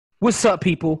What's up,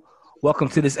 people? Welcome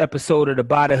to this episode of the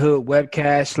By the Hood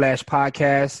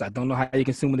webcast/podcast. I don't know how you're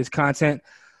consuming this content.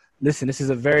 Listen, this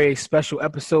is a very special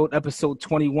episode, episode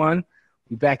 21.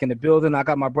 We back in the building. I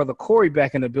got my brother Corey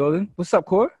back in the building. What's up,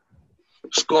 Corey?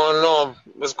 What's going on?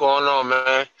 What's going on,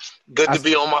 man? Good to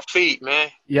be on my feet, man.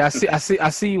 Yeah, I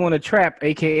see you on a trap,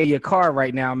 aka your car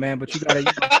right now, man. But you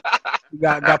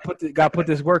gotta put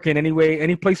this work in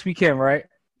any place we can, right?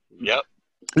 Yep.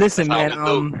 Listen,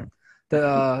 man.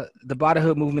 The By the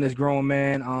Hood movement is growing,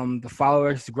 man. The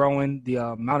followers is growing. The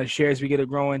amount of shares we get are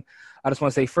growing. I just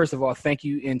want to say, first of all, thank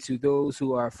you. And to those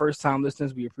who are first-time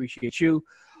listeners, we appreciate you.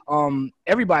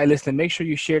 Everybody listening, make sure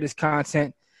you share this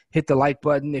content. Hit the like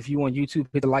button. If you on YouTube,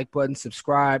 hit the like button.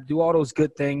 Subscribe. Do all those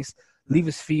good things. Leave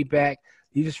us feedback.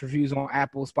 Leave us reviews on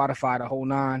Apple, Spotify, the whole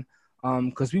nine.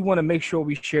 Because we want to make sure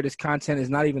we share this content. It's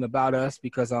not even about us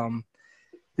because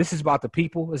this is about the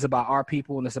people. It's about our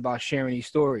people, and it's about sharing these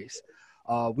stories.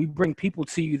 We bring people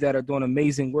to you that are doing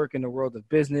amazing work in the world of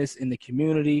business, in the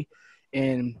community.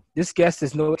 And this guest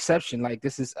is no exception. Like,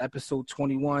 this is episode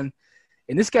 21.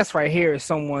 And this guest right here is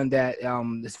someone that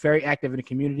is very active in the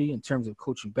community in terms of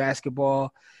coaching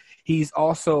basketball. He's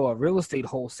also a real estate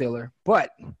wholesaler,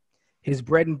 but his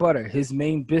bread and butter, his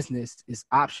main business is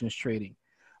options trading.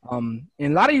 And a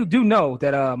lot of you do know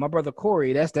that my brother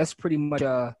Corey, that's pretty much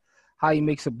how he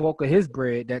makes a bulk of his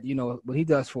bread, that, you know, what he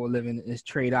does for a living is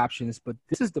trade options. But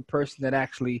this is the person that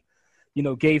actually, you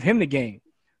know, gave him the game.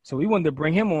 So we wanted to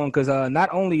bring him on because not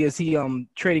only is he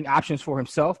trading options for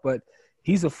himself, but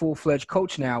he's a full-fledged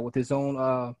coach now with his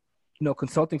own,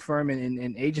 consulting firm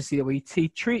and agency that he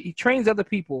trains other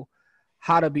people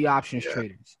how to be options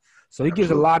traders. So he gives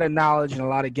a lot of knowledge and a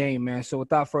lot of game, man. So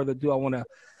without further ado, I want to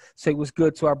say what's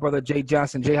good to our brother Jay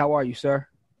Johnson. Jay, how are you, sir?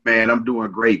 Man, I'm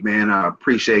doing great, man. I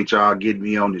appreciate y'all getting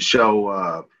me on the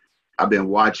show. I've been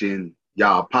watching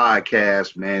y'all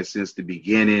podcast, man, since the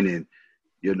beginning, and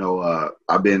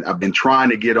I've been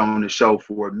trying to get on the show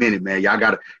for a minute, man. Y'all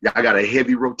got a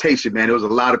heavy rotation, man. There was a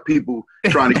lot of people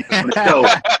trying to get on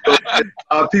the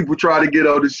show. People trying to get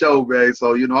on the show, man.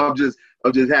 So I'm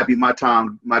just happy my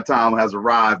time has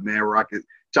arrived, man, where I could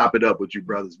chop it up with you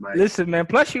brothers, man. Listen, man.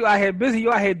 Plus, you out here busy.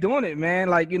 You out here doing it, man.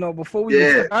 Like, before we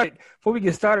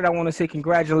get started, I want to say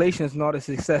congratulations on all the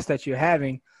success that you're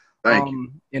having. Thank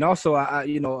you. And also, I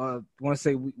want to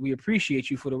say we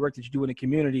appreciate you for the work that you do in the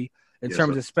community in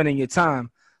terms of spending your time.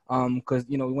 Because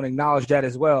we want to acknowledge that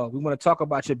as well. We want to talk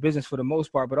about your business for the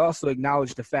most part, but also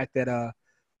acknowledge the fact that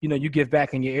you give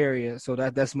back in your area. So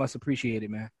that's much appreciated,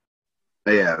 man.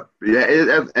 Yeah,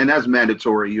 and that's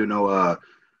mandatory.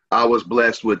 I was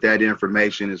blessed with that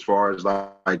information as far as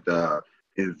like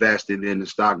investing in the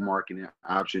stock market and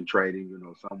option trading.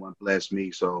 Someone blessed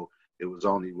me, so it was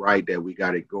only right that we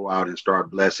got to go out and start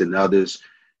blessing others.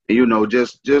 And,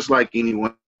 just like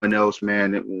anyone else,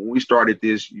 man, when we started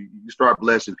this, you start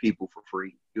blessing people for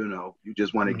free. You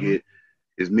just want to get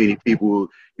as many people.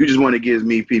 You just want to get as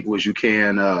many people as you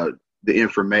can the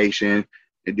information,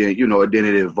 and then then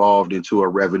it evolved into a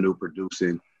revenue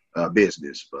producing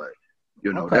business. But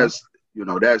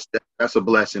that's a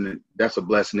blessing. That's a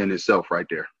blessing in itself, right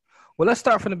there. Well, let's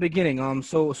start from the beginning.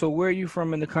 So where are you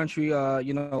from in the country?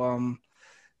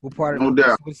 What part of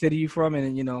what city are you from,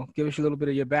 and give us a little bit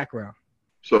of your background.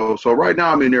 So right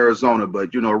now I'm in Arizona,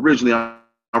 but originally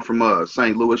I'm from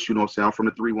St. Louis. I'm from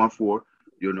the 314.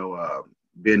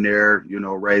 Been there.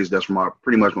 Raised. That's where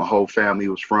pretty much my whole family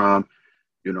was from.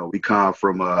 We come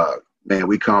from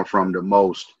the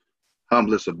most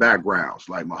humblest of backgrounds.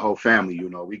 Like my whole family,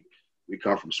 we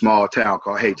come from a small town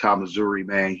called Haytop, Missouri,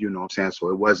 man. So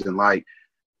it wasn't like,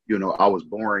 I was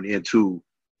born into,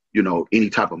 any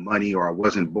type of money, or I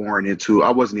wasn't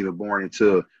even born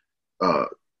into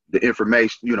the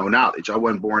information, knowledge. I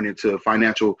wasn't born into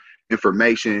financial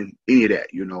information, any of that,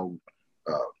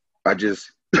 I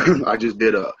just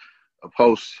did a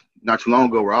post not too long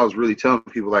ago where I was really telling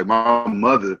people, like, my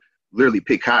mother literally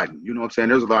picked cotton.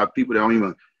 There's a lot of people that don't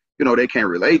even, they can't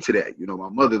relate to that. My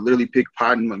mother literally picked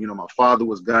cotton. My father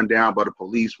was gunned down by the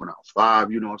police when I was 5,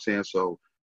 So,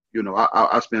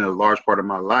 I spent a large part of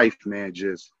my life, man,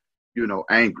 just,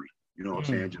 angry,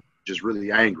 just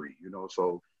really angry,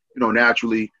 So,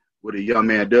 naturally what a young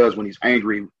man does when he's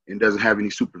angry and doesn't have any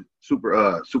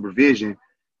supervision,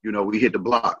 we hit the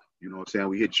block,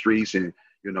 we hit the streets and,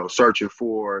 searching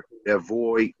for that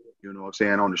void,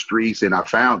 on the streets, and I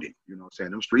found it,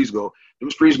 them streets go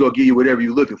give you whatever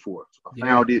you're looking for. So I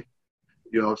found it,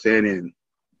 and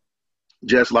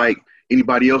just like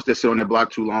anybody else that sit on that block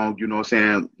too long,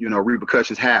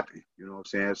 repercussions happen,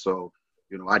 So,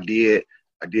 I did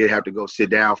have to go sit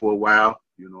down for a while,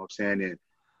 and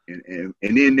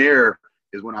then there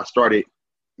is when I started,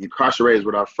 incarcerated is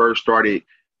when I first started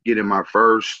getting my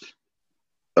first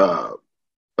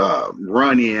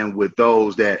run in with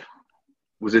those that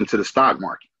was into the stock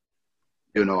market.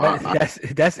 You know,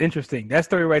 that's interesting. That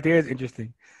story right there is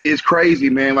interesting. It's crazy,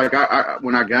 man. Like I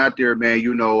when I got there, man,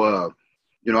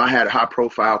 I had high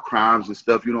profile crimes and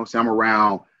stuff. You know what I'm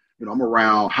saying? I'm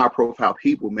around high profile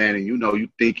people, man. And you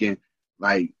thinking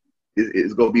like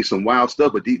it's gonna be some wild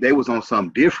stuff, but they was on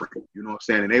something different. You know what I'm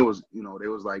saying? And they was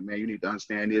like, man, you need to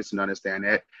understand this and understand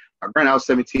that. Granted, I was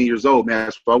 17 years old,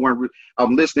 man. So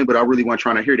I'm listening, but I really wasn't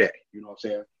trying to hear that. You know what I'm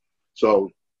saying? So,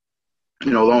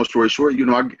 long story short,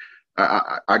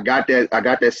 I got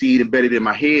that seed embedded in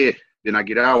my head. Then I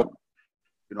get out,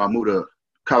 I moved to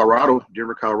Colorado,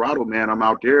 Denver, Colorado, man. I'm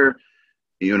out there,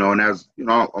 and as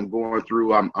I'm going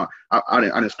through,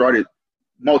 I started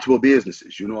multiple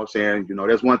businesses. You know what I'm saying?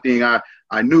 That's one thing I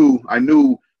knew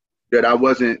that I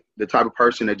wasn't the type of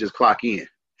person that just clock in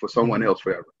for someone else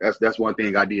forever. That's one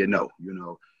thing I did know,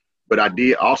 but I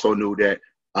did also knew that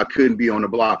I couldn't be on the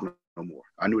block no more.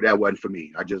 I knew that wasn't for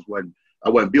me. I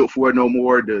wasn't built for it no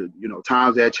more.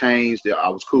 Times had changed. I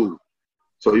was cool.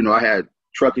 So, I had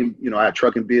trucking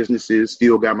businesses,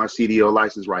 still got my CDL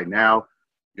license right now,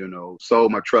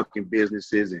 sold my trucking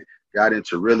businesses and got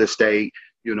into real estate,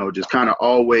 just kind of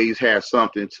always had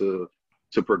something to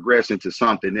progress into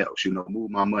something else,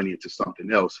 move my money into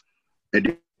something else.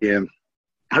 And then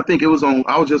I think I was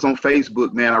just on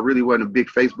Facebook, man. I really wasn't a big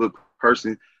Facebook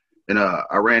person. And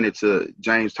I ran into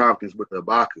James Tompkins with the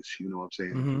Bacchus, you know what I'm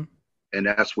saying? Mm-hmm. And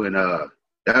that's when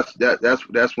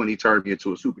that's when he turned me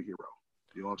into a superhero.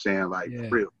 You know what I'm saying? Like, yeah.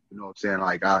 For real. You know what I'm saying?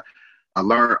 Like I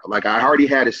learned, like I already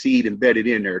had a seed embedded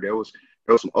in there. There was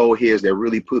some old heads that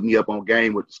really put me up on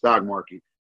game with the stock market.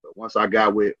 But once I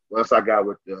got with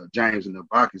James and the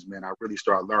Bacchus, man, I really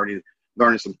started learning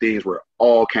some things where it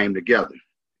all came together.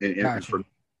 And for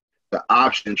the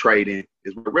option trading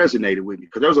is what resonated with me,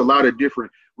 because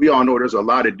we all know there's a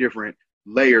lot of different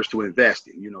layers to invest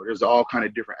in. There's all kind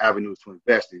of different avenues to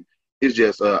invest in. It's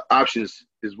just options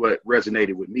is what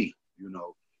resonated with me,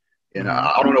 and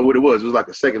I don't know what it was. It was like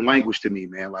a second language to me,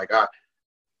 man. Like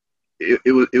it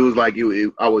was like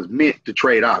I was meant to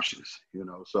trade options,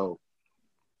 so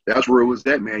that's where it was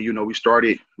at, man. We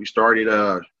started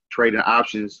trading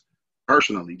options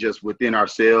personally, just within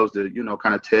ourselves to,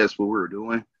 kind of test what we were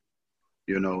doing,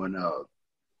 and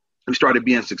we started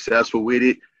being successful with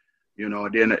it.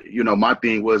 And then, my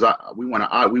thing was our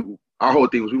whole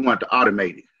thing was we wanted to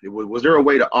automate it. Was there a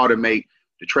way to automate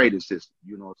the trading system?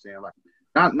 You know what I'm saying? Like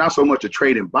not so much a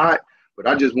trading bot, but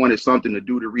I just wanted something to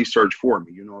do the research for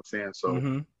me. You know what I'm saying?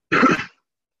 So,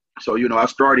 So, I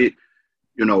started,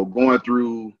 going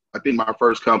through, I think my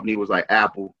first company was like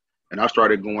Apple. And I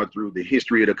started going through the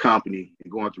history of the company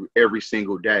and going through every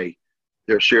single day,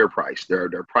 their share price, their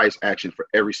price action for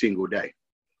every single day.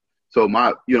 So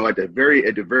at the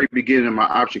very beginning of my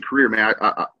option career, man,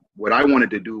 what I wanted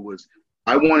to do was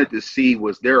I wanted to see,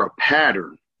 was there a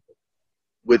pattern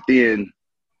within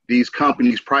these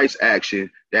companies' price action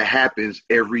that happens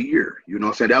every year? You know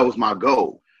what I'm saying? That was my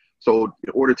goal. So in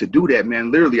order to do that,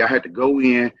 man, literally I had to go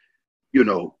in,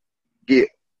 get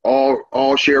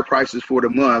all share prices for the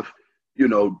month,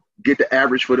 get the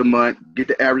average for the month, get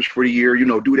the average for the year,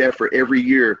 do that for every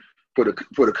year for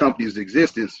the company's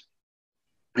existence.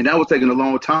 And that was taking a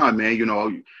long time, man,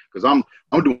 because I'm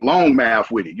doing long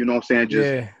math with it. You know what I'm saying?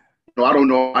 Just, I don't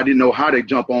know. I didn't know how to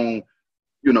jump on,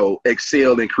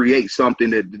 Excel and create something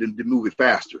to move it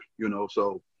faster,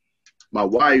 So my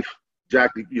wife,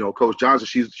 Jackie, Coach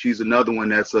Johnson, she's another one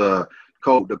that's the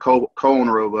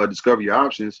co-owner of Discover Your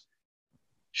Options.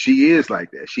 She is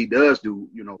like that. She does do,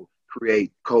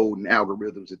 create code and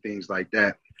algorithms and things like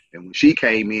that. And when she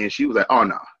came in, she was like, oh,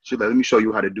 no. She's like, let me show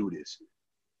you how to do this.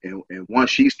 And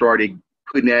once she started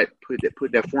put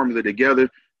that formula together,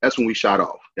 that's when we shot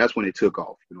off. That's when it took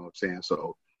off. You know what I'm saying?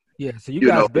 So yeah. So you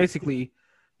guys basically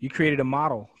you created a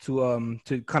model to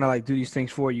kind of like do these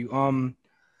things for you.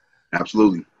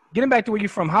 Absolutely. Getting back to where you're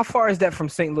from, how far is that from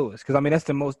St. Louis? Because I mean that's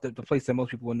the place that most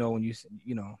people will know when you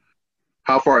know.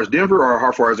 How far is Denver, or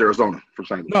how far is Arizona from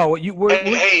St. Louis? No, you were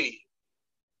 80.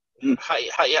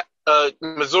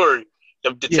 Missouri,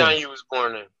 the town you was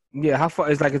born in. Yeah, how far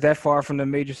is that far from the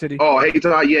major city? Oh, hey,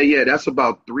 yeah, that's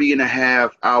about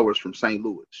 3.5 hours from St.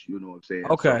 Louis. You know what I'm saying?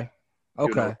 Okay, so,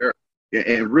 okay.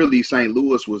 And really, St.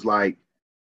 Louis was like,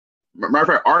 matter of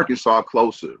fact, Arkansas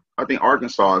closer. I think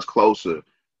Arkansas is closer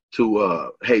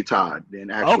to Hey Todd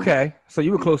than actually. Okay, so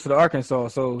you were closer to Arkansas,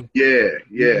 so yeah,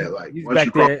 like you was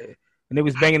back there, and it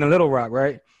was banging in Little Rock,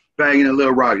 right? Banging in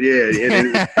Little Rock, yeah.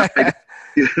 And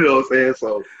you know what I'm saying?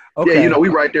 So Okay. Yeah, we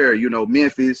right there.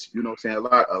 Memphis. You know what I'm saying? A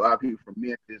lot of people from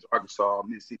Memphis, Arkansas,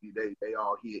 Mississippi. They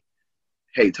all hit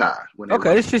Hey Ty when they Okay,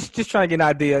 run. it's just trying to get an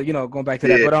idea, going back to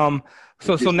that. Yeah.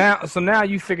 But so now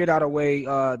you figured out a way.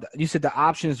 You said the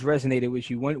options resonated with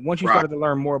you. Once you Right. started to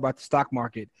learn more about the stock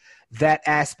market, that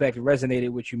aspect resonated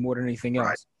with you more than anything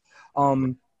Right.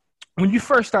 else. When you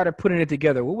first started putting it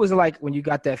together, what was it like when you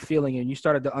got that feeling and you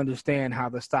started to understand how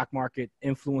the stock market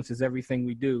influences everything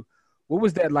we do? What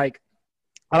was that like?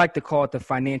 I like to call it the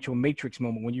financial matrix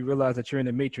moment when you realize that you're in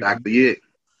the matrix. Exactly it.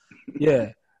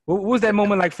 Yeah. What was that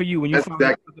moment like for you when you That's found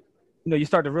out, you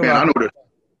start to realize? Man,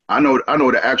 I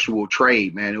know the actual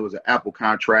trade, man. It was an Apple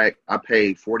contract. I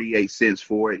paid 48 cents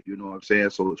for it. You know what I'm saying?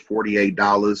 So it's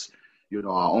 $48. I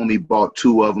only bought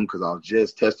 2 of them because I was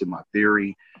just testing my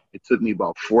theory. It took me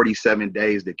about 47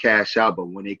 days to cash out, but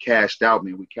when it cashed out,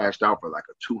 man, we cashed out for like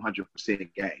a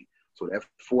 200% gain. So that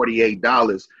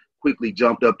 $48 quickly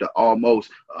jumped up to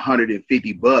almost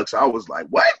 $150. I was like,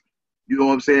 what? You know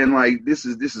what I'm saying? Like, this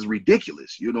is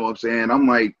ridiculous. You know what I'm saying? I'm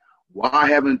like, why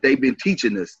haven't they been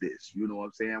teaching us this? You know what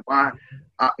I'm saying? Why?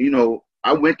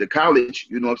 I went to college.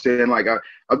 You know what I'm saying? Like,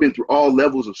 I've been through all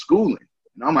levels of schooling.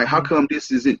 And I'm like, how come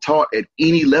this isn't taught at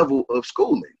any level of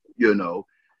schooling?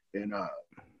 And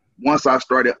once I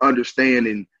started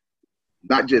understanding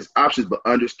not just options, but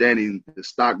understanding the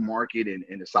stock market and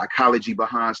the psychology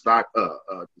behind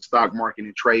the stock market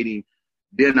and trading,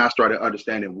 then I started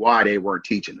understanding why they weren't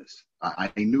teaching us.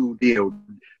 I knew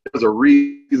there's a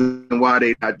reason why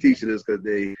they're not teaching us, because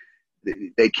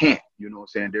they can't. You know what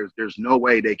I'm saying? There's no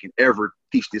way they can ever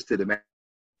teach this to the man.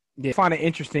 Yeah, I find it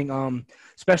interesting,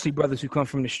 especially brothers who come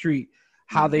from the street,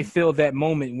 how they feel that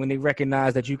moment when they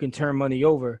recognize that you can turn money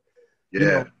over,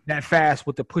 that fast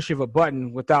with the push of a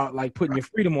button without like putting your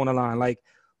freedom on the line. Like,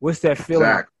 what's that feeling?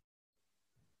 Exactly.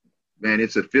 Man,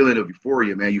 it's a feeling of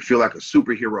euphoria, man. You feel like a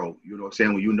superhero, you know what I'm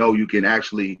saying? When you can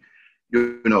actually,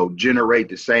 generate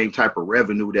the same type of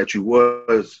revenue that you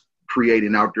was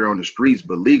creating out there on the streets,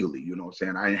 but legally, you know what I'm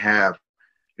saying? I didn't have,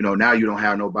 now you don't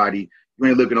have nobody, you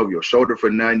ain't looking over your shoulder for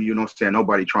nothing, you know what I'm saying?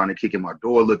 Nobody trying to kick in my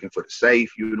door looking for the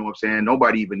safe, you know what I'm saying?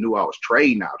 Nobody even knew I was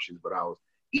trading options, but I was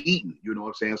eating, you know what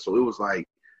I'm saying? So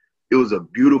it was a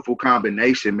beautiful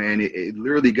combination, man. It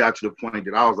literally got to the point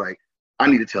that I was like, I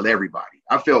need to tell everybody.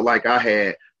 I felt like I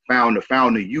had found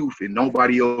the youth and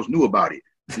nobody else knew about it.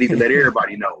 I need to let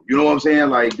everybody know. You know what I'm saying?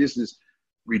 Like, this is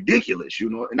ridiculous,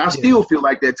 and I still feel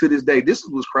like that to this day. This is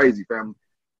what's crazy, family.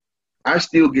 I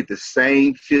still get the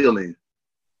same feeling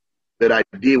that I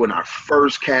did when I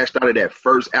first cashed out of that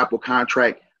first Apple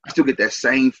contract. I still get that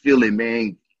same feeling,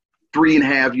 man,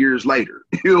 3.5 years later.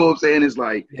 You know what I'm saying? It's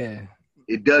like,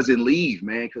 it doesn't leave,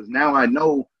 man, because now I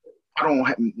know I don't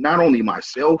have not only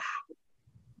myself,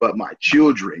 but my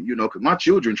children, because my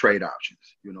children trade options.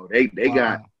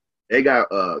 They got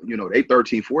they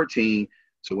 13, 14.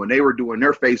 So when they were doing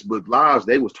their Facebook lives,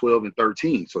 they was 12 and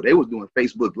 13. So they was doing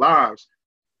Facebook lives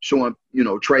showing,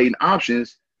 trading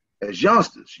options as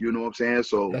youngsters. You know what I'm saying?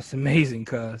 So that's amazing,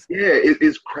 cuz. Yeah,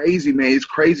 it's crazy, man. It's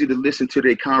crazy to listen to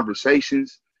their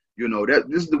conversations.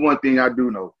 This is the one thing I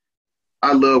do know.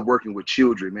 I love working with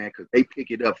children, man, because they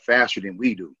pick it up faster than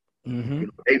we do. Mm-hmm.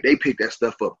 They pick that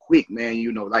stuff up quick, man.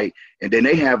 And then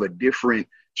they have a different,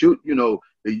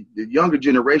 the younger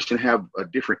generation have a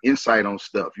different insight on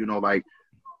stuff. Like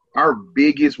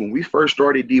when we first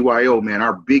started DYO, man,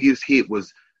 our biggest hit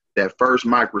was that first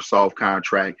Microsoft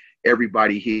contract.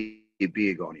 Everybody hit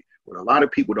big on it. What a lot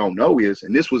of people don't know is,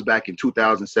 and this was back in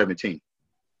 2017.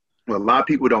 What a lot of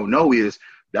people don't know is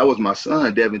that was my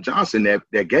son, Devin Johnson,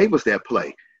 that gave us that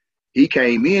play. He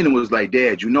came in and was like,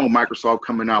 Dad, Microsoft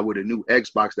coming out with a new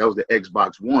Xbox. That was the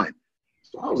Xbox One.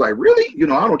 So I was like, really?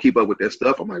 I don't keep up with that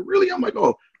stuff. I'm like, really? I'm like,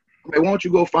 why don't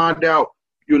you go find out,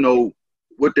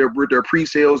 what their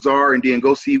pre-sales are, and then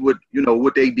go see what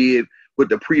they did with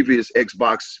the previous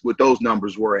Xbox, what those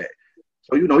numbers were at.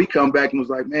 So, he come back and was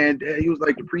like, man, Dad, he was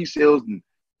like the pre-sales and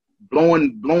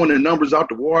blowing the numbers out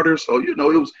the water. So,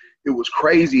 it was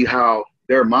crazy how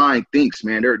their mind thinks,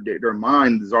 man. Their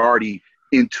mind is already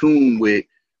in tune with,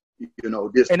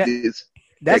 this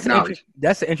technology.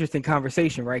 That's an interesting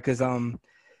conversation, right? Because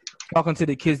talking to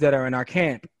the kids that are in our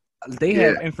camp, they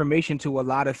have information to a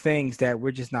lot of things that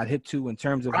we're just not hip to in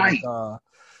terms of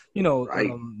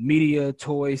media,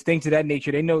 toys, things of that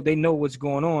nature. They know what's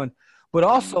going on, but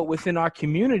also within our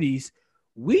communities,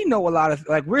 we know a lot of,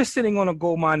 like, we're sitting on a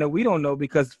gold mine that we don't know,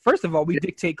 because first of all, we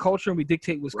dictate culture and we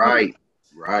dictate what's cool.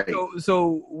 Right.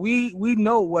 So we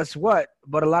know what's what,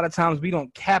 but a lot of times we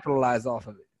don't capitalize off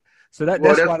of it. So that's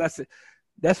why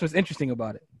that's what's interesting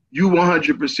about it. You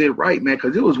 100% right, man.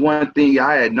 Because it was one thing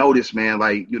I had noticed, man.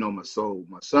 Like, my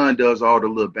son does all the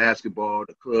little basketball,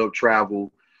 the club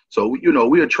travel. So,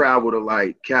 we'll travel to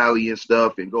like Cali and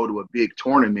stuff and go to a big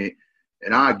tournament.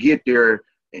 And I get there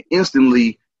and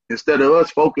instantly, instead of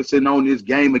us focusing on this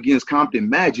game against Compton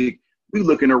Magic, we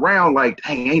looking around like,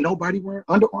 dang, ain't nobody wearing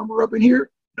Under Armour up in here?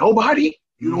 Nobody?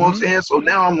 You know what I'm saying? So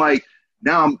now I'm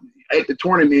at the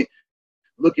tournament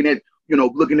looking at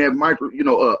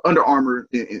Under Armour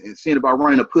and seeing about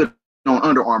running a put on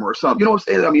Under Armour or something. You know what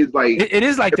I'm saying? I mean, it's like it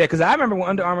is like that because I remember when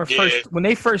Under Armour when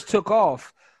they first took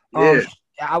off. I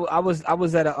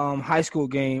was at a high school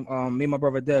game. Me and my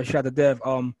brother Dev, shout out to Dev.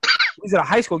 We was at a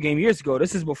high school game years ago.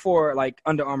 This is before like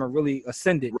Under Armour really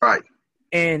ascended. Right.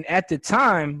 And at the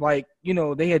time, like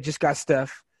they had just got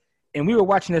Steph, and we were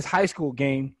watching this high school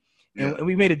game. And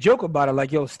we made a joke about it,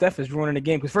 like, yo, Steph is ruining the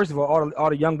game. Because, first of all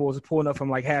the young boys were pulling up from,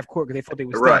 like, half court because they thought they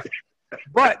were Steph.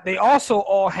 But they also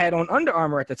all had on Under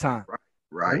Armour at the time.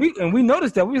 Right. And we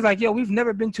noticed that. We was like, yo, we've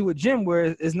never been to a gym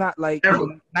where it's not, like,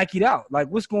 Nike'd out. Like,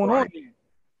 what's going on here?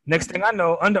 Next thing I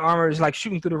know, Under Armour is, like,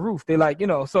 shooting through the roof. They, like,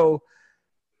 so,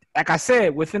 like I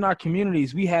said, within our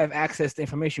communities, we have access to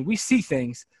information. We see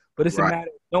things, but it's a matter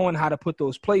of knowing how to put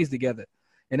those plays together.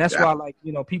 And that's why, like,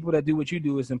 people that do what you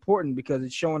do is important because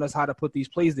it's showing us how to put these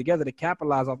plays together to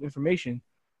capitalize off information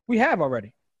we have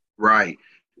already. Right.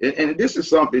 And this is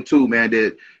something, too, man,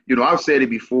 that, I've said it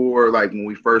before, like, when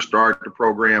we first started the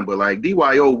program, but, like,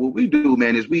 DYO, what we do,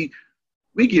 man, is we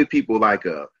give people, like,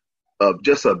 a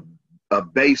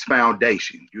base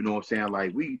foundation. You know what I'm saying?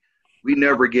 Like, we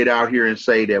never get out here and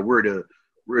say that we're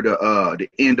the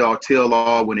end-all,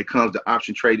 tell-all when it comes to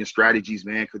option trading strategies,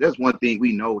 man, because that's one thing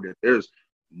we know that there's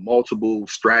multiple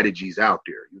strategies out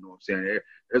there. You know what I'm saying?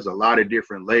 There's a lot of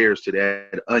different layers to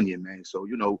that onion, man. So,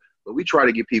 but we try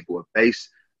to give people a base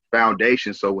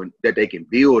foundation that they can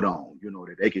build on,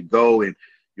 that they can go and,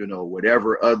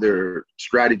 whatever other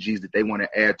strategies that they want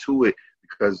to add to it,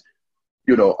 because,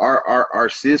 our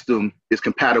system is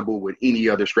compatible with any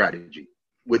other strategy.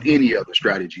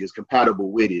 Is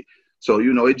compatible with it. So,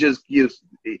 it just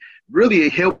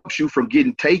it helps you from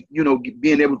getting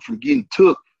being able from getting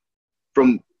took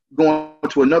from going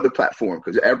to another platform.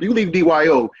 Because after you leave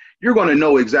DYO, you're going to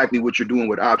know exactly what you're doing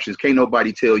with options. Can't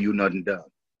nobody tell you nothing done.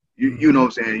 You know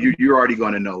what I'm saying? You're already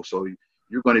going to know. So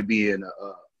you're going to be in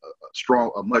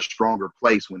a much stronger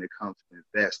place when it comes to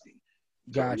investing.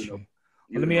 Got you.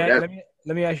 Let me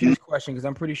ask you this question because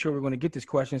I'm pretty sure we're going to get this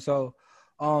question. So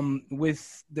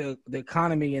with the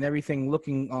economy and everything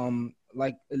looking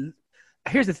like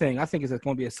here's the thing. I think it's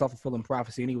going to be a self-fulfilling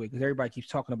prophecy anyway because everybody keeps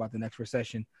talking about the next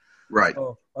recession. Right.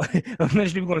 So,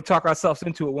 eventually we're going to talk ourselves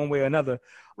into it one way or another.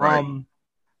 Right.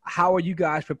 How are you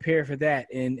guys prepared for that?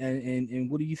 And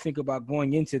what do you think about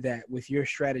going into that with your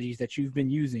strategies that you've been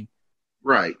using?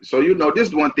 Right. So, this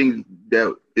is one thing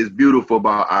that is beautiful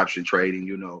about option trading.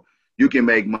 You can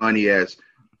make money as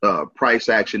price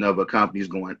action of a company is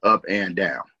going up and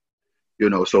down.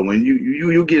 So when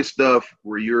you get stuff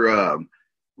where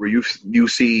you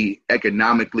see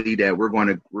economically that we're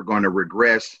going to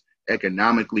regress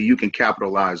economically, you can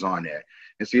capitalize on that.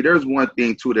 And see, there's one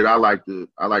thing too that I like to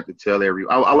tell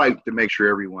I like to make sure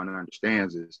everyone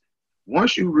understands is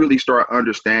once you really start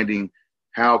understanding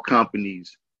how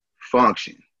companies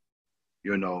function,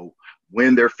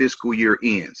 when their fiscal year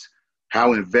ends,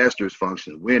 how investors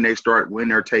function, when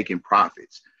they're taking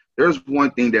profits. There's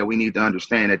one thing that we need to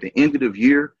understand. At the end of the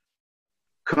year,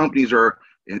 companies are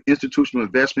institutional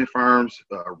investment firms,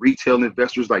 retail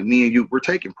investors like me and you, we're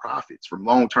taking profits from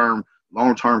long-term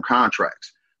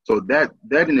contracts. So that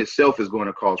in itself is going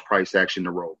to cause price action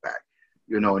to roll back,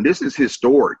 and this is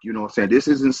historic, what I'm saying? This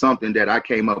isn't something that I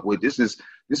came up with. This is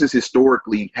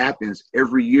historically happens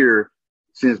every year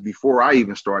since before I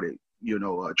even started,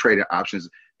 trading options.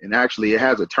 And actually it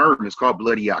has a term, it's called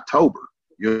Bloody October.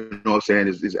 You know what I'm saying?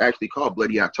 It's actually called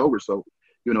Bloody October. So,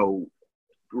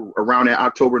 around that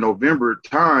October, November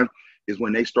time is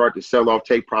when they start to sell off,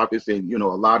 take profits, and a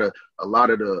lot of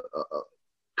the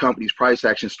company's price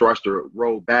action starts to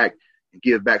roll back and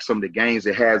give back some of the gains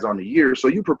it has on the year. So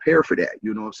you prepare for that.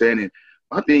 You know what I'm saying? And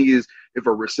my thing is, if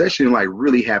a recession like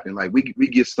really happened, like we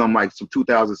get some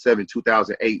 2007,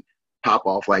 2008 pop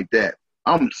off like that,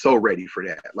 I'm so ready for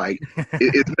that. Like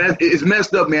it's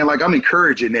messed up, man. Like I'm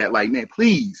encouraging that. Like, man,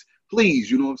 please,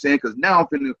 you know what I'm saying? Because now I'm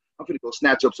finna go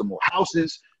snatch up some more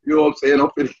houses. You know what I'm saying?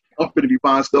 I'm finna be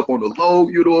buying stuff on the low.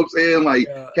 You know what I'm saying? Like,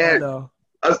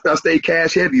 I stay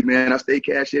cash heavy, man. I stay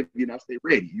cash heavy and I stay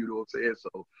ready. You know what I'm saying?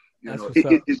 So,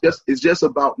 it's just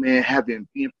about, man,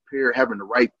 being prepared, having the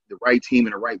right team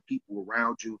and the right people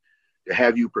around you to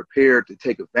have you prepared to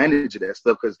take advantage of that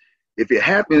stuff. Because if it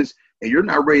happens and you're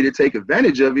not ready to take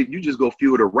advantage of it, you just go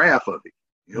fuel the wrath of it.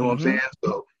 You know what I'm saying?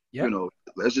 So,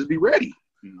 let's just be ready.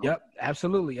 Yep,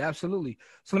 absolutely. So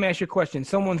let me ask you a question.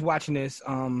 Someone's watching this,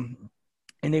 and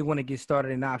they want to get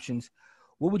started in options.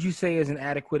 What would you say is an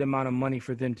adequate amount of money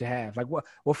for them to have? Like what?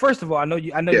 Well, first of all, I know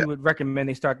you would recommend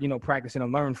they start, practicing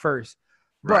and learn first.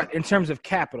 Right. But in terms of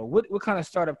capital, what kind of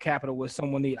startup capital would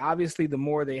someone need? Obviously, the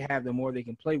more they have, the more they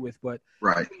can play with. But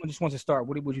right, someone just wants to start.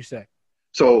 What would you say?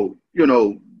 So,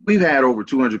 we've had over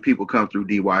 200 people come through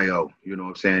DYO, you know what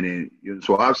I'm saying? And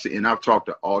so I've talked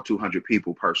to all 200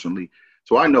 people personally.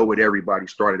 So I know what everybody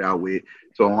started out with.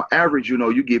 So on average,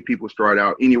 you get people start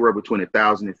out anywhere between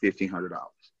 $1,000 and $1,500.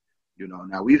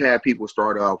 Now we've had people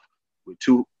start off with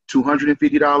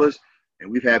 $250,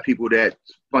 and we've had people that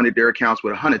funded their accounts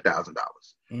with $100,000.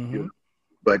 Mm-hmm.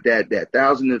 But that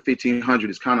 $1,000 to $1,500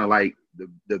 is kind of like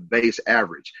the base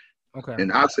average. Okay.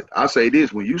 And I say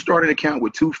this: when you start an account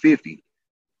with $250,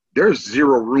 there's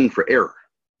zero room for error.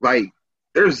 Like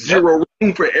there's zero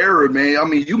room for error, man. I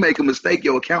mean, you make a mistake,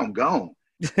 your account gone.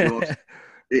 You know what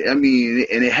I mean,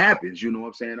 and it happens. You know what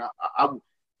I'm saying? I'm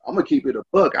gonna keep it a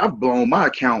buck. I've blown my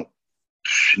account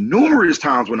numerous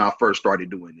times when I first started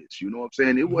doing this. You know what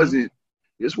I'm saying?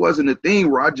 This wasn't a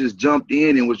thing where I just jumped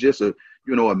in and was just a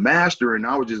master and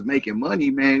I was just making money,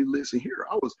 man. Listen here,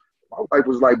 my wife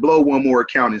was like, blow one more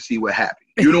account and see what happened.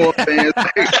 You know what I'm saying?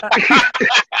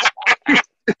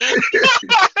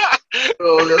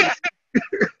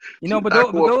 But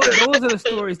those are the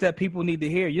stories that people need to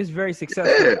hear. You're very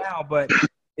successful now, but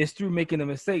it's through making the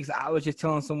mistakes. I was just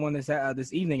telling someone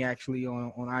this evening actually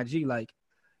on IG, like,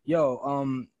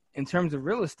 in terms of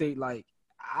real estate, like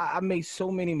I made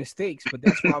so many mistakes, but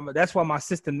that's why my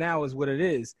system now is what it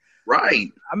is. Right.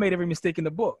 I made every mistake in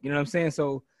the book. You know what I'm saying?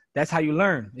 So that's how you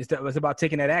learn. It's about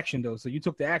taking that action though. So you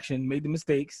took the action, made the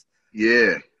mistakes.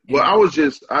 Yeah. Well,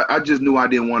 I just knew I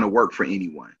didn't want to work for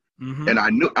anyone. Mm-hmm. And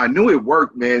I knew it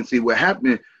worked, man. See what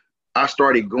happened, I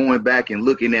started going back and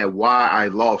looking at why I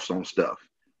lost on stuff.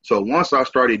 So once I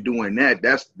started doing that,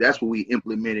 that's what we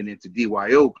implemented into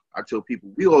DYO. I tell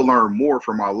people we'll learn more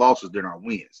from our losses than our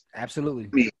wins. Absolutely. I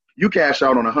mean, you cash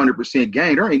out on 100%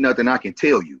 gain, there ain't nothing I can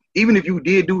tell you. Even if you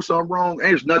did do something wrong,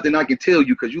 there's nothing I can tell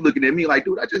you because you're looking at me like,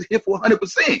 dude, I just hit for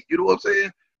 100%. You know what I'm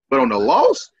saying? But on the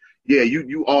loss, yeah,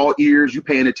 you all ears, you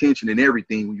paying attention and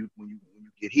everything when you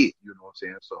get hit. You know what I'm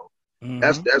saying? So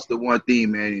that's the one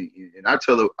thing, man. And I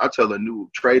tell a new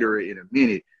trader in a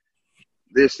minute,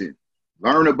 listen,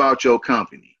 learn about your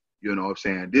company. You know what I'm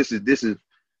saying? This is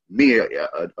me.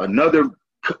 Another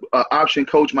option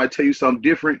coach might tell you something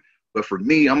different. But for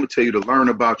me, I'm gonna tell you to learn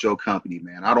about your company,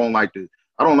 man. I don't like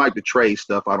to trade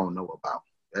stuff I don't know about.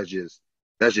 That's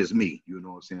just me. You know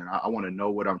what I'm saying? I want to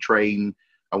know what I'm trading.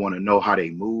 I want to know how they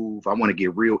move. I want to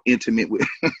get real intimate with.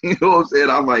 You know what I'm saying?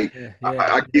 I'm like,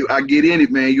 I get in it,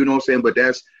 man. You know what I'm saying? But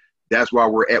that's why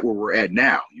we're at where we're at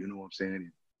now. You know what I'm saying?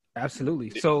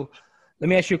 Absolutely. So let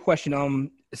me ask you a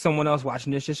question. Someone else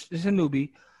watching this, just a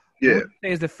newbie. Yeah.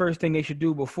 What is the first thing they should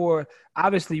do before?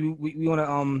 Obviously, we want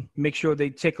to make sure they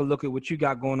take a look at what you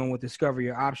got going on with Discover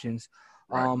Your Options.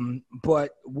 Right.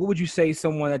 But what would you say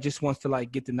someone that just wants to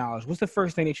like get the knowledge? What's the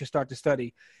first thing they should start to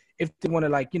study if they want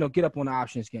to get up on the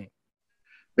options game?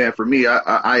 Man, for me,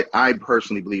 I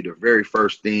personally believe the very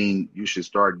first thing you should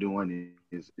start doing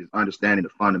is understanding the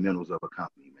fundamentals of a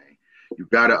company, man. You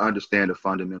got to understand the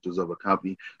fundamentals of a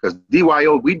company because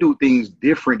DYO, we do things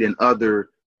different than other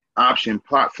option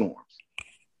platforms.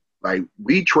 Like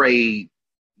we trade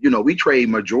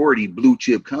majority blue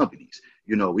chip companies.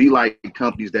 We like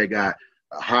companies that got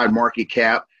a high market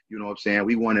cap. You know what I'm saying?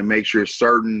 We want to make sure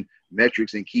certain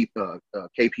metrics and keep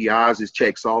KPIs is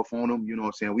checks off on them. You know what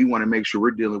I'm saying? We want to make sure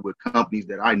we're dealing with companies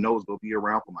that I know is going to be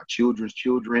around for my children's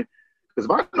children. Because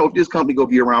if I know if this company going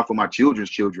to be around for my children's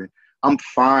children, I'm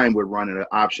fine with running an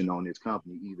option on this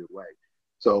company either way.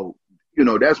 So,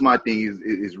 that's my thing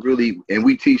is really, and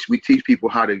we teach people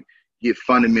how to get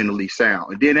fundamentally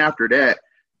sound. And then after that,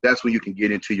 that's when you can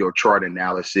get into your chart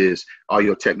analysis, all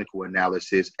your technical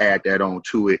analysis, add that on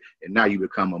to it. And now you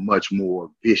become a much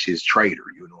more vicious trader.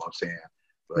 You know what I'm saying?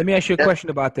 But let me ask you a question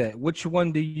about that. Which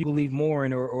one do you believe more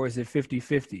in, or is it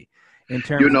 50-50 in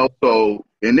terms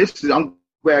I'm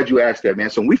glad you asked that, man.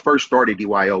 So when we first started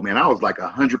DYO, man, I was like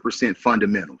 100%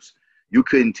 fundamentals. You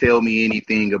couldn't tell me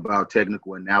anything about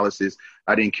technical analysis.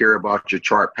 I didn't care about your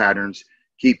chart patterns.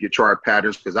 Keep your chart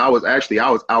patterns because I was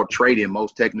out trading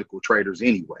most technical traders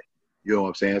anyway. You know what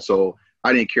I'm saying? So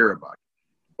I didn't care about it.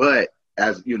 But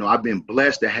as you know, I've been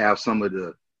blessed to have some of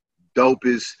the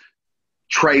dopest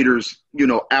traders,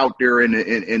 out there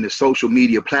in the social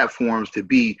media platforms to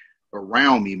be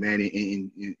around me, man,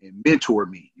 and mentor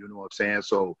me. You know what I'm saying?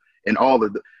 So and all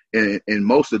of the, and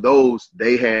most of those,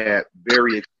 they had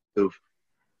very extensive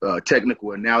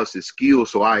technical analysis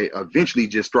skills. So I eventually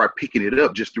just started picking it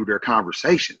up just through their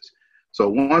conversations. So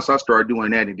once I started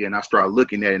doing that, and then I started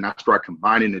looking at it and I started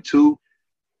combining the two,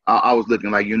 I was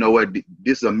looking like, you know what,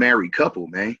 this is a married couple,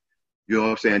 man. You know what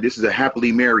I'm saying? This is a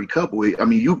happily married couple. I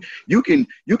mean, you can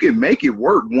make it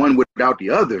work one without the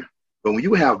other, but when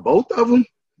you have both of them,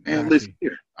 man, listen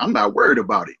here, I'm not worried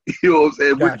about it. You know what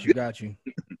I'm saying? Got you.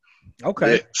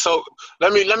 Okay. Yeah, so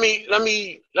let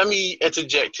me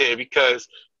interject here, because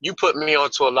you put me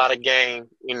onto a lot of game,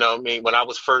 you know what I mean, when I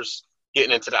was first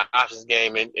getting into the options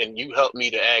game, and you helped me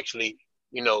to actually,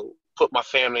 you know, put my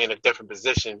family in a different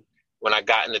position when I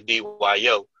got into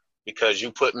DYO, because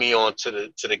you put me on to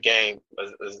the game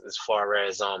as far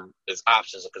as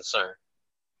options are concerned.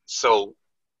 So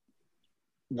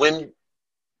when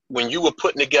you were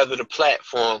putting together the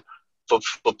platform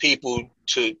for people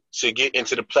to get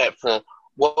into the platform,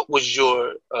 what was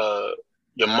your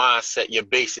mindset, your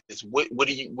basis? What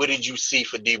did you see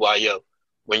for DYO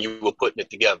when you were putting it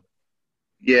together?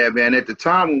 Yeah, man. At the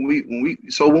time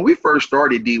when we first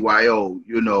started DYO,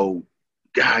 you know,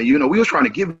 we was trying to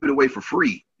give it away for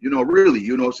free. You know, really,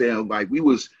 you know what I'm saying? Like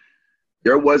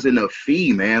there wasn't a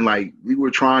fee, man. Like we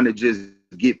were trying to just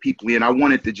get people in. I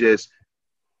wanted to just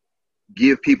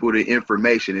give people the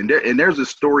information. And there's a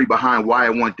story behind why I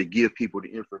want to give people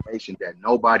the information that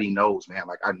nobody knows, man.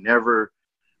 Like I've never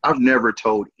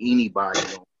told anybody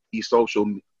on the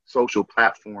social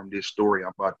platform this story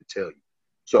I'm about to tell you.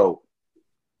 So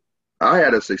I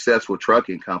had a successful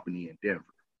trucking company in Denver.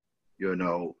 You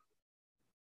know,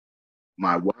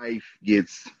 my wife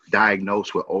gets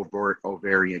diagnosed with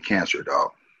ovarian cancer, dog.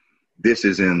 This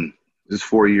is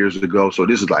 4 years ago. So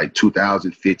this is like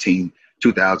 2015,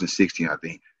 2016, I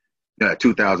think.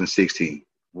 2016.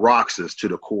 Rocks us to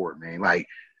the core, man. Like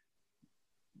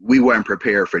we weren't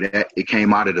prepared for that. It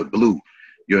came out of the blue.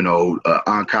 You know,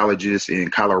 oncologist in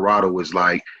Colorado was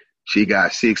like, she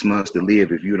got 6 months to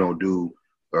live if you don't do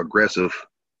aggressive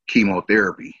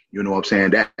chemotherapy. You know what I'm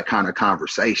saying? That kind of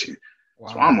conversation.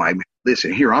 Wow. So I'm like, man,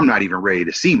 listen here, I'm not even ready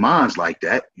to see mines like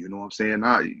that. You know what I'm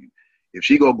saying? If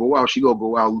she go out, she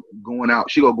go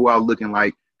out looking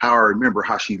like how I remember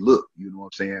how she looked. You know what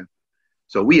I'm saying?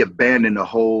 So we abandoned the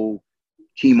whole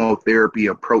chemotherapy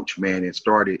approach, man, and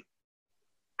started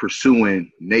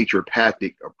pursuing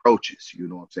naturopathic approaches. You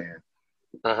know what I'm saying?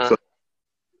 Uh-huh. So,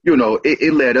 you know,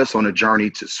 it led us on a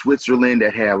journey to Switzerland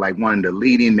that had like one of the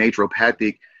leading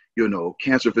naturopathic, you know,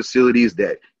 cancer facilities,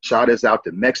 that shot us out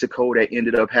to Mexico, that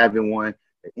ended up having one,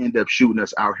 that ended up shooting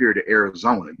us out here to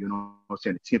Arizona, you know what I'm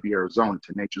saying, to Tempe, Arizona,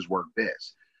 to Nature's Work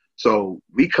Best. So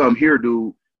we come here,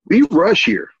 dude. We rush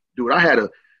here, dude. We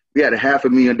had a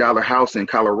 $500,000 house in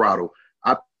Colorado.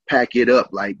 I pack it up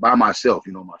like by myself.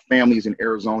 You know, my family's in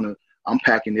Arizona. I'm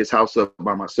packing this house up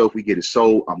by myself. We get it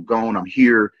sold. I'm gone. I'm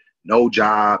here. No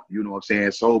job. You know what I'm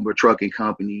saying? Sold my trucking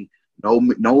company.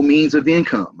 No means of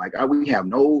income. Like we have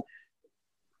no.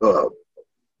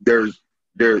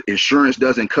 Their insurance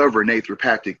doesn't cover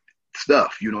naturopathic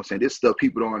stuff. You know what I'm saying? This stuff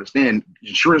people don't understand.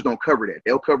 Insurance don't cover that.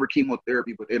 They'll cover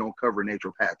chemotherapy, but they don't cover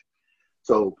naturopathic.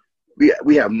 So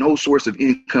we have no source of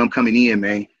income coming in,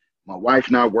 man. My wife's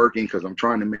not working because I'm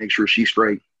trying to make sure she's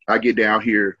straight. I get down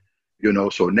here, you know,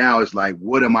 so now it's like,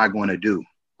 what am I going to do?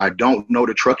 I don't know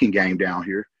the trucking game down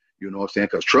here, you know what I'm saying?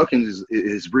 Because trucking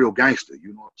is real gangster,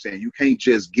 you know what I'm saying? You can't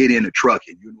just get into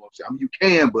trucking, you know what I'm saying? I mean, you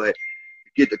can, but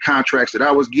get the contracts that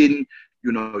I was getting,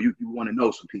 you know, you want to know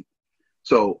some people.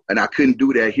 So, and I couldn't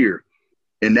do that here.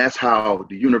 And that's how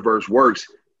the universe works.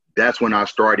 That's when I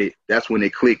started. That's when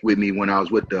it clicked with me when I was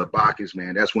with the Bacchus,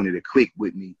 man. That's when it clicked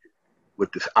with me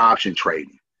with this option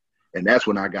trading. And that's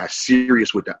when I got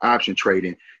serious with the option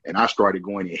trading. And I started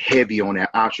going in heavy on that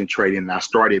option trading. And I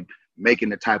started making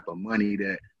the type of money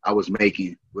that I was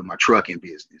making with my trucking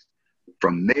business.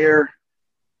 From there,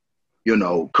 you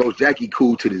know, Coach Jackie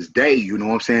cool to this day. You know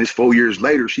what I'm saying? It's 4 years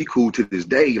later. She cool to this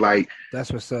day. Like,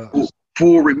 that's what's up.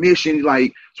 Full remission.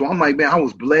 Like, so I'm like, man, I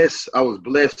was blessed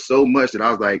so much that I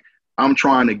was like, I'm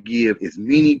trying to give as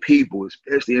many people,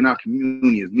 especially in our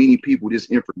community, as many people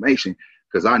this information,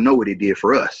 because I know what it did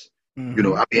for us. Mm-hmm. You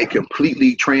know, I mean, it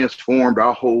completely transformed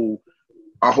our whole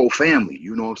family.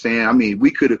 You know what I'm saying? I mean,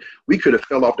 we could have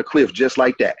fell off the cliff just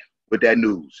like that with that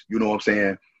news. You know what I'm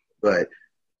saying? But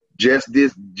just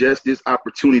this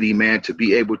opportunity, man, to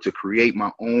be able to create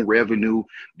my own revenue,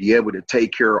 be able to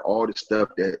take care of all the stuff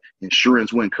that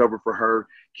insurance wouldn't cover for her,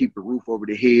 keep the roof over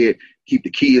the head, keep the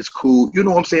kids cool. You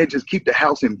know what I'm saying? Just keep the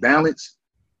house in balance.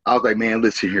 I was like, man,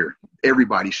 listen here.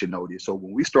 Everybody should know this. So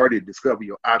when we started Discover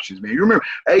Your Options, man, you remember,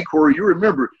 hey, Corey, you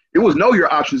remember, it was Know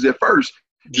Your Options at first.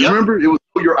 You remember it was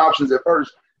your options at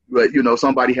first, but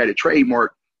somebody had a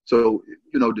trademark. So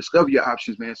discover your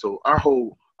options, man. So our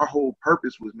whole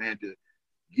purpose was, man, to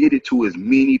get it to as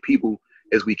many people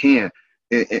as we can.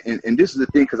 And this is the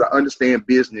thing, because I understand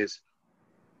business.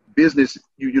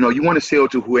 You want to sell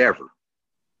to whoever.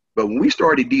 But when we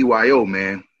started DYO,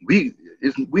 man, we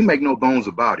make no bones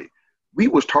about it. We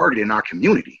was targeting our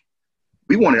community.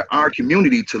 We wanted our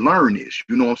community to learn this.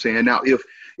 You know what I'm saying? Now,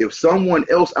 if someone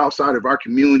else outside of our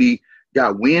community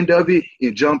got wind of it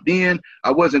and jumped in,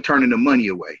 I wasn't turning the money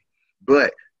away.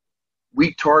 But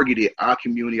we targeted our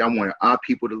community. I wanted our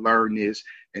people to learn this.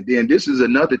 And then this is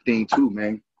another thing too,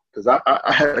 man, because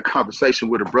I had a conversation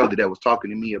with a brother that was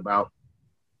talking to me about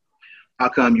how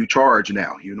come you charge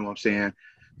now? You know what I'm saying?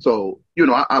 So,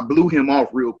 I blew him off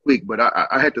real quick, but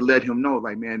I had to let him know,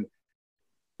 like, man,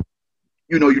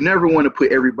 you never want to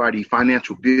put everybody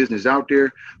financial business out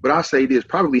there. But I'll say this,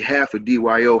 probably half of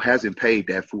DYO hasn't paid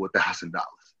that full $1,000.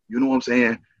 You know what I'm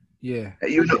saying? Yeah.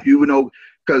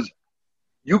 Because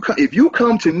if you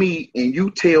come to me and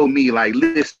you tell me, like,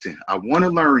 listen, I want to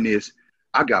learn this,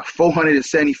 I got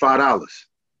 $475.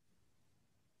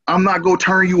 I'm not going to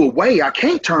turn you away. I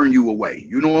can't turn you away.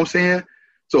 You know what I'm saying?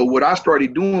 So what I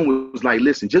started doing was like,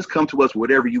 listen, just come to us with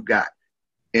whatever you got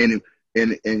and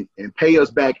pay us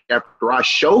back after I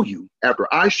show you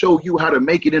how to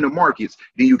make it in the markets,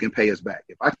 then you can pay us back.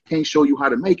 If I can't show you how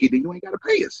to make it, then you ain't got to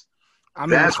pay us. I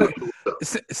mean,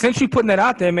 since you putting that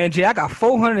out there, man, Jay, I got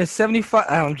 475.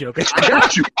 I'm joking. I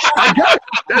got you.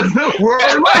 That's the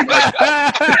word, right?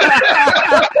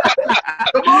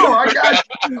 Come on, I got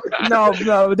you. No,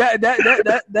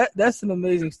 that's an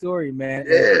amazing story, man.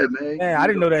 Yeah, man. Man, I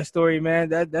didn't know that story, man.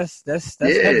 That's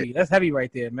heavy. That's heavy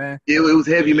right there, man. It was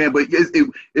heavy, man, but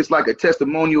it's like a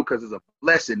testimonial because it's a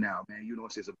blessing now, man.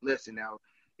 It's a blessing now,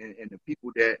 and the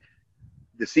people to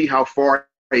see how far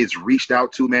it's reached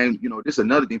out to, man. This is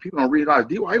another thing. People don't realize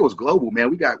DYO is global, man.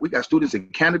 We got students in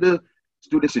Canada,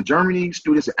 students in Germany,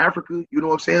 students in Africa. You know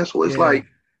what I'm saying? So it's like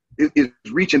it's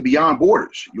reaching beyond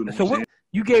borders. You know. So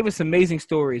you gave us amazing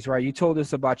stories, right? You told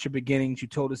us about your beginnings. You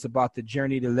told us about the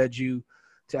journey that led you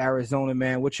to Arizona,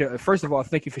 man. Which, first of all,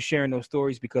 thank you for sharing those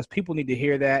stories because people need to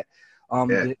hear that.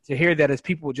 To hear that as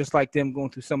people just like them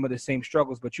going through some of the same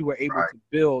struggles, but you were able to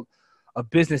build a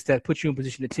business that puts you in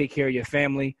position to take care of your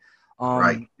family.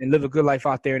 And live a good life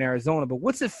out there in Arizona. But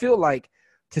what's it feel like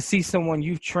to see someone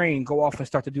you've trained go off and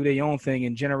start to do their own thing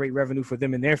and generate revenue for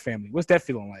them and their family? What's that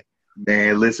feeling like?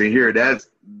 Man, listen here. That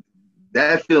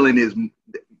feeling is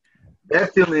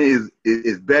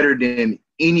better than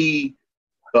any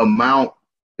amount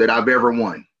that I've ever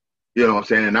won. You know what I'm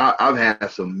saying? And I've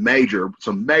had some major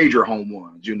home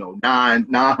runs,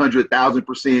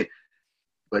 900,000%.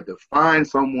 But to find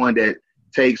someone that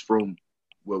takes from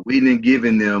what we didn't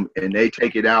given them and they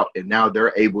take it out and now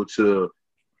they're able to,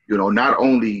 not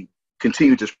only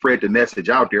continue to spread the message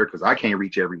out there because I can't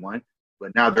reach everyone,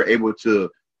 but now they're able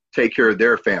to take care of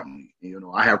their family.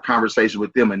 I have conversations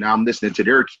with them and now I'm listening to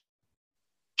their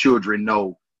children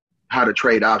know how to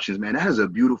trade options, man. That is a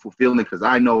beautiful feeling because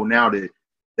I know now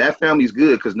that family's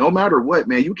good because no matter what,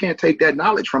 man, you can't take that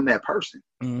knowledge from that person.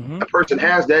 Mm-hmm. That person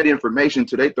has that information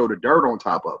till they throw the dirt on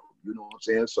top of them. You know what I'm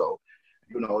saying? So,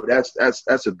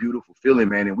 that's a beautiful feeling,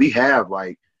 man. And we have,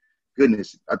 like,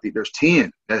 goodness, I think there's 10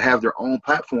 that have their own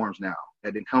platforms now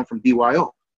that didn't come from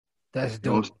DYO. That's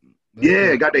dope.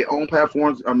 Got their own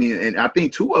platforms. I mean, and I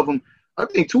think two of them,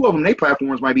 their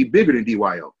platforms might be bigger than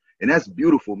DYO. And that's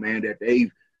beautiful, man, that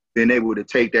they've been able to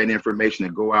take that information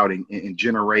and go out and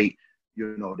generate,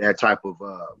 that type of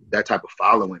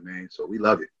following, man. So we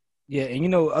love it. Yeah.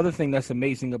 And, other thing that's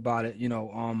amazing about it,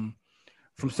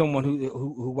 from someone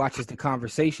who watches the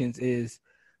conversations is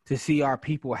to see our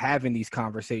people having these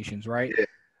conversations, right?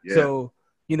 Yeah. So,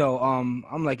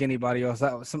 I'm like anybody else.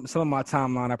 Some of my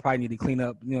timeline I probably need to clean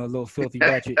up, a little filthy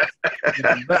ratchet.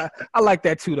 But I like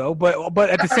that too, though. But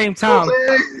at the same time,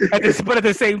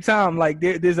 like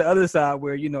there's the other side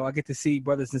where I get to see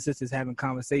brothers and sisters having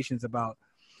conversations about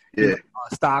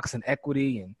stocks and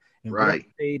equity and real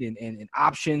estate and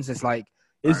options. It's like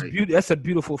that's a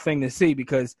beautiful thing to see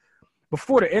because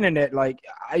before the internet, like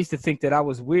I used to think that I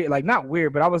was weird, like not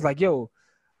weird, but I was like, yo,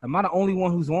 am I the only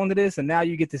one who's on to this? And now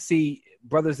you get to see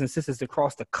brothers and sisters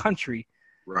across the country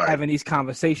having these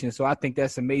conversations. So I think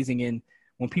that's amazing. And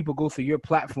when people go through your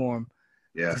platform,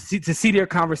 to see their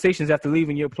conversations after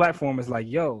leaving your platform is like,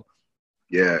 yo.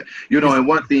 Yeah. And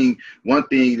one thing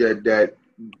that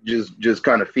just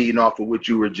kind of feeding off of what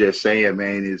you were just saying,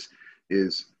 man,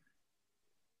 is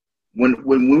when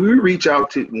we reach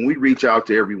out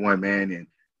to everyone, man, and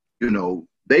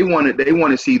they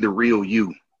want to see the real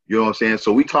you. You know what I'm saying?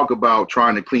 So we talk about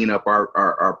trying to clean up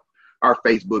our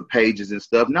Facebook pages and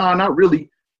stuff. No, not really,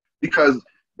 because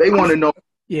they want to know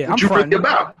what you're really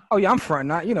about. Oh yeah, I'm fronting.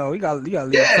 Not, you know, you got to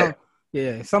leave some.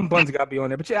 Yeah, some buns got to be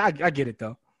on there, but yeah, I get it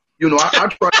though. You know, I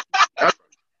try.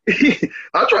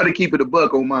 I try to keep it a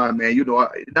buck on mine, man. You know,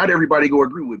 not everybody go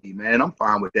agree with me, man. I'm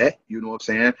fine with that. You know what I'm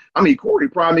saying? I mean, Corey,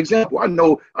 prime example. I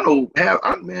know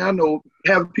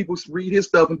have people read his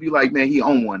stuff and be like, man, he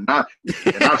own one. I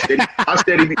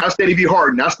steady be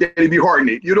hardening. I steady be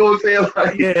hardening it. You know what I'm saying?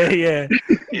 Like, yeah.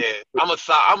 I'm a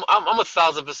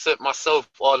 1,000% myself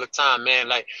all the time, man.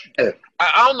 Like, I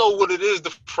don't know what it is to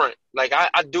front. Like,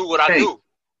 I do what I do.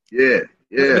 Yeah.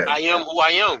 I am who I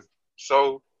am.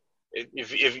 So.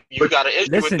 If you got an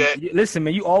issue with that, listen,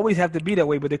 man, you always have to be that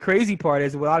way. But the crazy part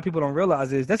is, what a lot of people don't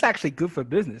realize is that's actually good for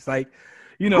business. Like,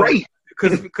 you know,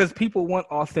 because people want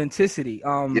authenticity.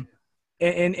 And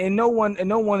no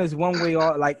one is one way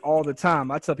all the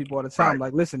time. I tell people all the time,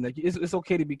 like, listen, like, it's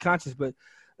okay to be conscious, but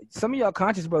some of y'all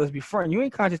conscious brothers be fronting. You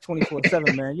ain't conscious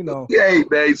 24/7, man. You know. Yeah,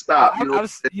 man, stop.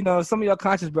 You know, some of y'all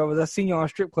conscious brothers, I seen you on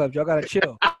strip clubs. Y'all gotta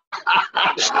chill.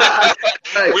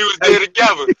 We was there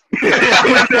together.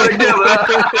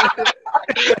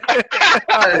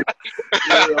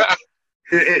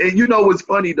 And you know what's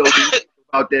funny though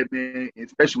about that, man,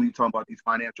 especially when you talk about these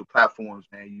financial platforms,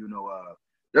 man. You know,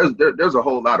 there's a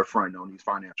whole lot of front on these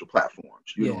financial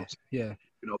platforms. You know, you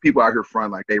know, people out here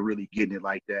front like they really getting it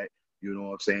like that. You know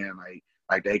what I'm saying?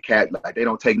 Like they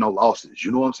don't take no losses.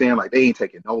 You know what I'm saying? Like they ain't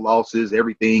taking no losses.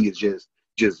 Everything is just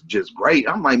great.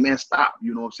 I'm like, man, stop.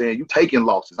 You know what I'm saying? You taking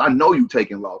losses. I know you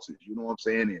taking losses. You know what I'm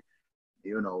saying? And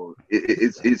you know,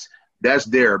 it's that's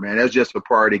there, man. That's just a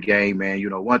part of the game, man.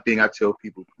 You know, one thing I tell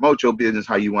people, promote your business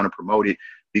how you want to promote it,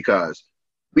 because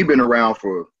we've been around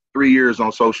for 3 years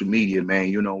on social media, man.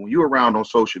 You know, when you're around on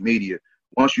social media,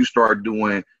 once you start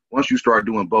doing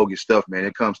bogus stuff, man,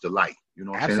 it comes to light. You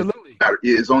know what I'm saying? Absolutely.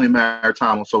 It's only a matter of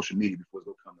time on social media before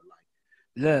it'll come to light.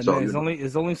 Yeah, so, man,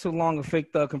 it's only so long a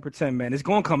fake thug can pretend, man. It's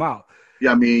gonna come out.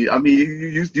 Yeah, I mean,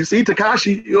 you see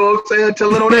Tekashi, you know what I'm saying,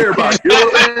 telling on everybody. You know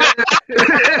what I'm saying?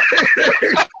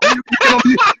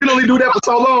 You can only do that for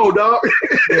so long, dog.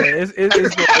 Yeah,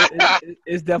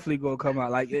 it's definitely gonna come out.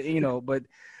 Like, you know, but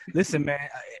listen, man.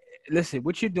 Listen,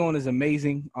 what you're doing is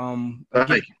amazing. Again, I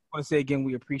want to say again,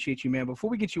 we appreciate you, man. Before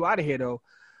we get you out of here, though,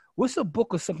 what's a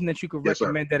book or something that you could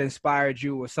recommend that inspired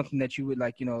you, or something that you would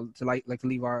like, you know, to like to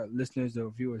leave our listeners or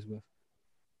viewers with?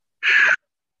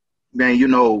 Man, you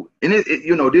know, and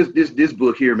you know, this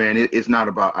book here, man, it's not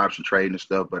about option trading and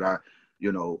stuff, but a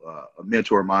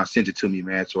mentor of mine sent it to me,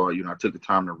 man. So, you know, I took the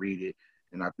time to read it,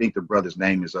 and I think the brother's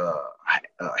name is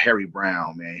Harry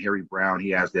Brown, man. Harry Brown,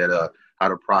 he has that how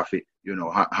to profit, you know,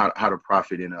 how to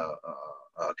profit in God,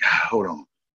 hold on.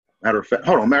 Matter of fact,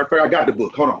 I got the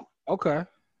book. Hold on. Okay.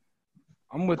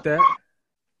 I'm with that.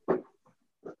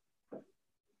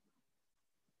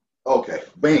 Okay,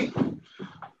 bang.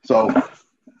 So,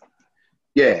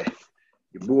 yeah,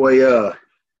 your boy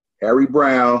Harry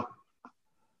Brown,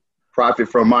 Profit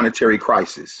from Monetary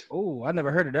Crisis. Oh, I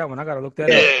never heard of that one. I gotta look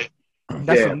that up.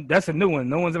 That's a new one.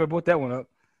 No one's ever brought that one up.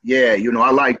 Yeah, you know, I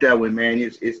like that one, man.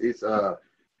 It's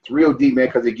real deep, man,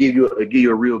 because it give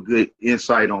you a real good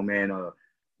insight on, man,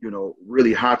 you know,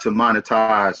 really how to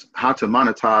monetize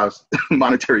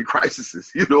monetary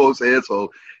crises. You know what I'm saying?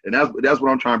 So, and that's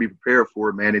what I'm trying to be prepared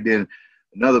for, man. And then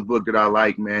another book that I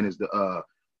like, man, is the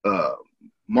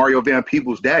Mario Van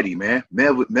Peebles' daddy, man,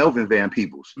 Melvin Van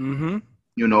Peebles. Mm-hmm.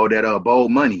 You know, that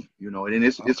Bold Money. You know, and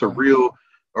it's a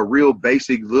real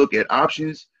basic look at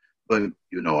options. But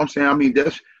you know what I'm saying? I mean,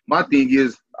 that's my thing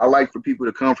is I like for people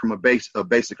to come from a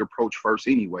basic approach first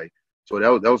anyway. So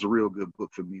that was a real good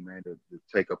book for me, man, to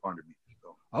take up under me.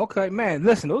 So. Okay, man.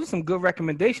 Listen, those are some good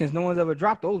recommendations. No one's ever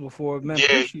dropped those before, man. Yeah.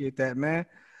 Appreciate that, man.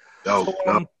 So,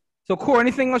 Corey,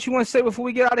 anything else you want to say before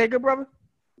we get out of here, good brother?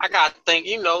 I gotta thank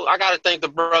the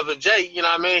brother Jay. You know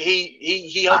what I mean?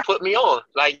 He helped put me on.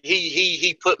 Like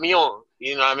he put me on.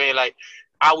 You know what I mean? Like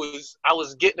I was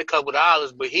getting a couple of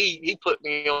dollars, but he put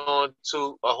me on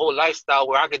to a whole lifestyle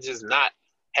where I could just not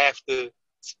have to.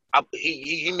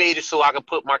 He made it so I could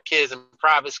put my kids in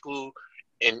private school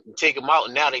and take them out,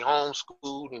 and now they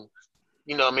homeschooled, and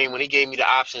you know what I mean, when he gave me the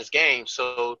options game.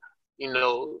 So, you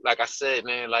know, like I said,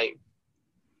 man, like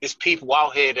there's people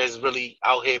out here that's really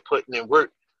out here putting in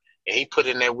work, and he put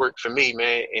in that work for me,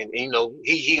 man. And you know,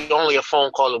 he only a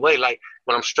phone call away. Like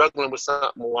when I'm struggling with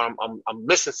something or I'm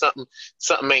missing something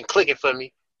ain't clicking for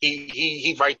me,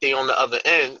 he right there on the other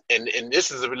end. And this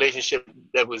is a relationship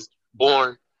that was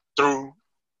born through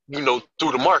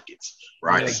the markets.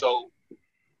 Right. And so,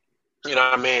 you know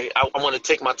what I mean? I want to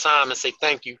take my time and say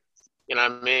thank you. You know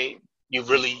what I mean? you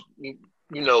really,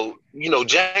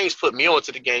 James put me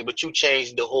onto the game, but you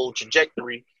changed the whole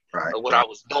trajectory of what I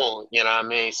was doing. You know what I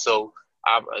mean? So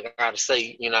I gotta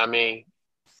say, you know what I mean?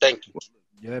 Thank you.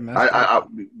 Yeah, man. I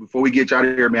before we get you out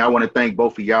of here, man, I want to thank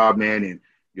both of y'all, man, and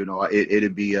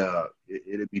it'd be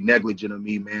negligent of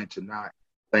me, man, to not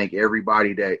thank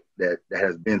everybody that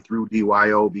has been through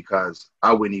DYO, because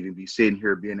I wouldn't even be sitting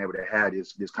here being able to have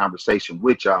this conversation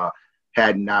with y'all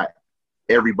had not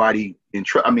everybody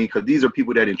because these are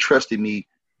people that entrusted me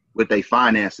with their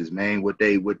finances, man, with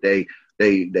they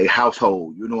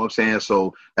household. You know what I'm saying?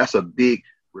 So that's a big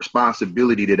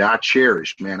responsibility that I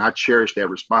cherish, man. I cherish that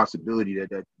responsibility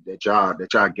that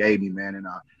y'all gave me, man. And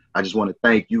I just want to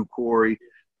thank you, Corey,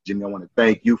 Jimmy. I want to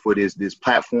thank you for this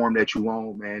platform that you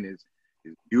own, man. It's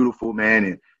beautiful, man.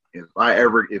 And if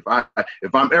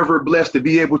I'm ever blessed to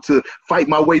be able to fight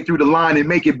my way through the line and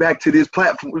make it back to this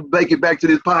platform, make it back to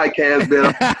this podcast,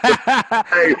 man.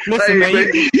 Listen,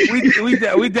 man,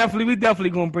 we definitely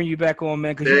gonna bring you back on,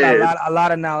 man, because you got a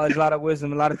lot of knowledge, a lot of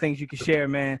wisdom, a lot of things you can share,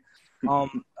 man.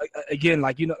 Again,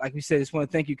 like we said, just want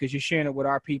to thank you because you're sharing it with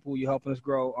our people. You're helping us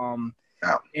grow.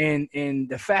 And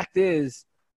the fact is,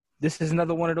 this is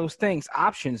another one of those things.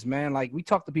 Options, man. Like, we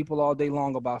talk to people all day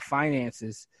long about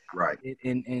finances, right?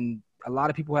 And a lot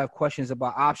of people have questions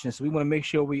about options. So we want to make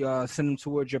sure we send them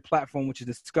towards your platform, which is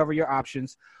Discover Your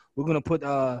Options. We're going to put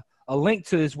a link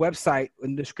to his website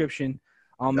in the description,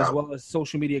 as well as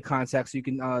social media contacts, so you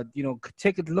can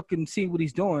take a look and see what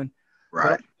he's doing.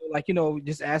 Right. But,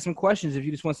 just ask some questions if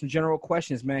you just want some general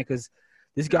questions, man, because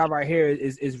this guy right here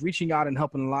is reaching out and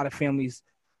helping a lot of families,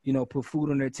 put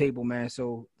food on their table, man.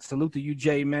 So salute to you,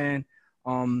 Jay, man.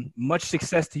 Much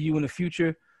success to you in the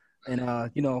future.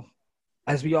 And,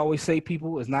 as we always say,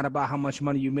 people, it's not about how much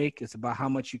money you make. It's about how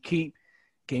much you keep.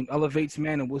 Game elevates,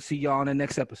 man, and we'll see y'all on the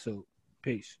next episode.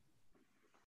 Peace.